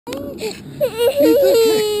It's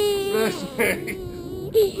okay. Rosemary.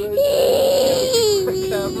 Rosemary. Put a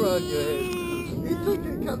camera on your head. It's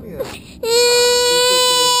okay. Come here. It's okay.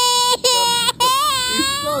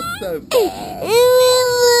 It's not so bad.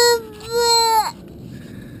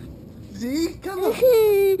 See? Come on.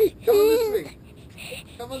 Come on the swing.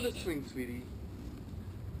 Come on the swing, sweetie.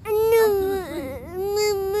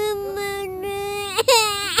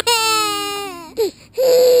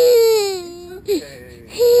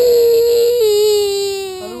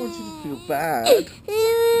 Feel bad.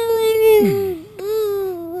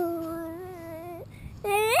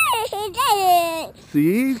 See,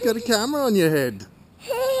 you've got a camera on your head.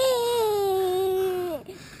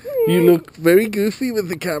 You look very goofy with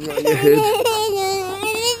the camera on your head.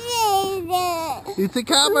 It's a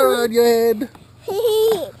camera on your head.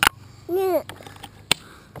 Whee!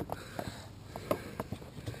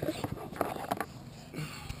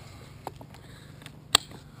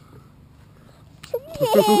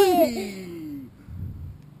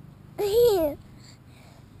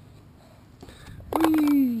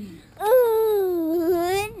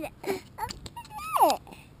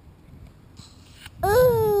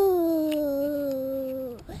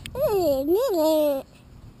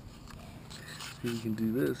 You can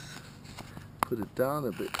do this. Put it down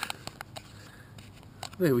a bit.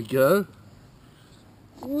 There we go.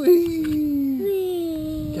 Whee!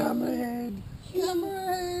 Camera head! Camera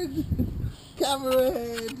head! Camera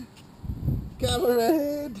head! Camera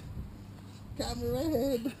head! Camera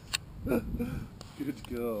head! Good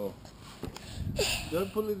girl.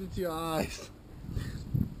 Don't pull it into your eyes.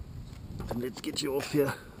 And let's get you off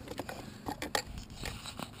here.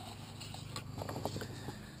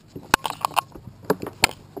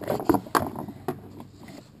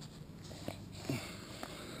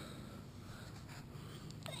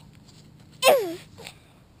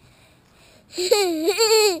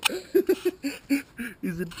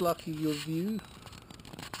 Is it blocking your view?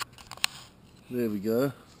 There we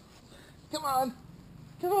go. Come on!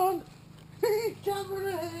 Come on!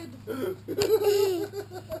 Camera head!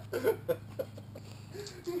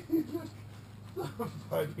 So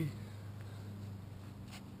funny.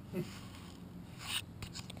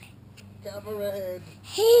 Camera head!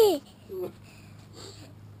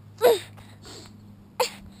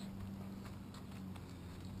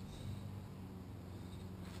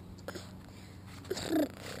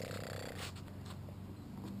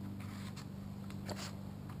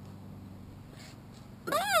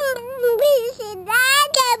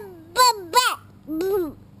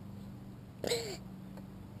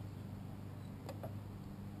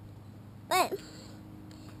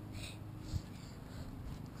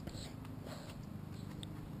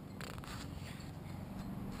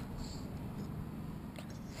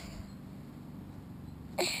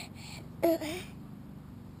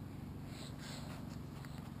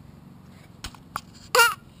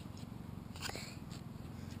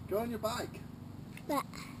 Go on your bike. Your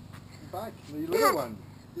bike, the little one.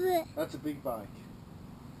 That's a big bike.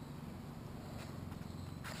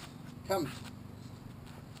 Come.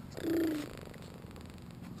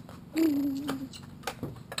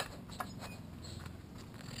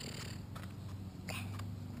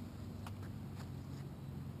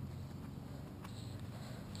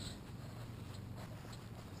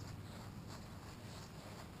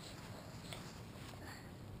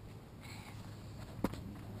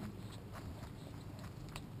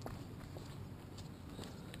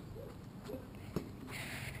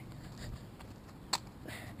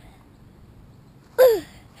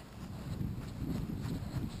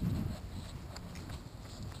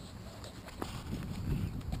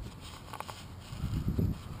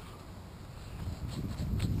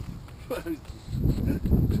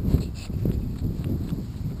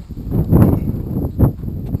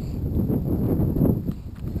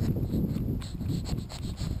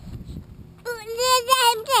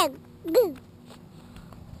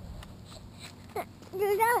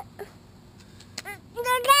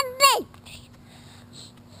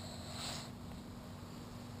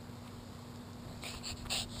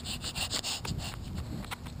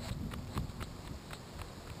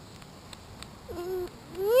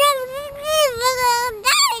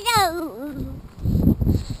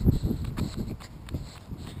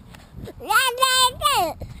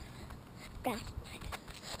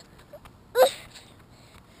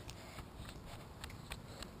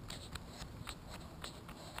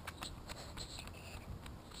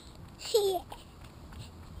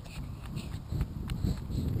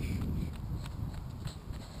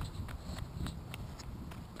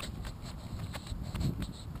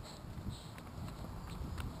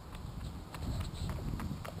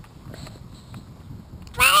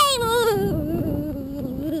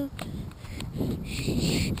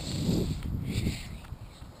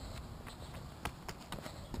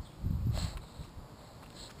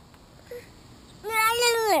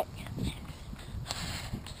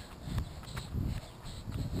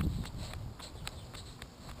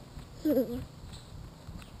 Let's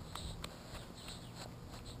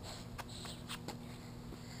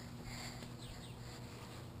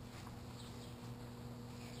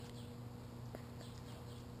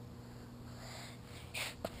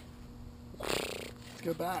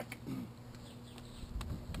go back.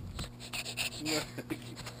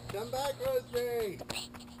 Come back, Rosemary.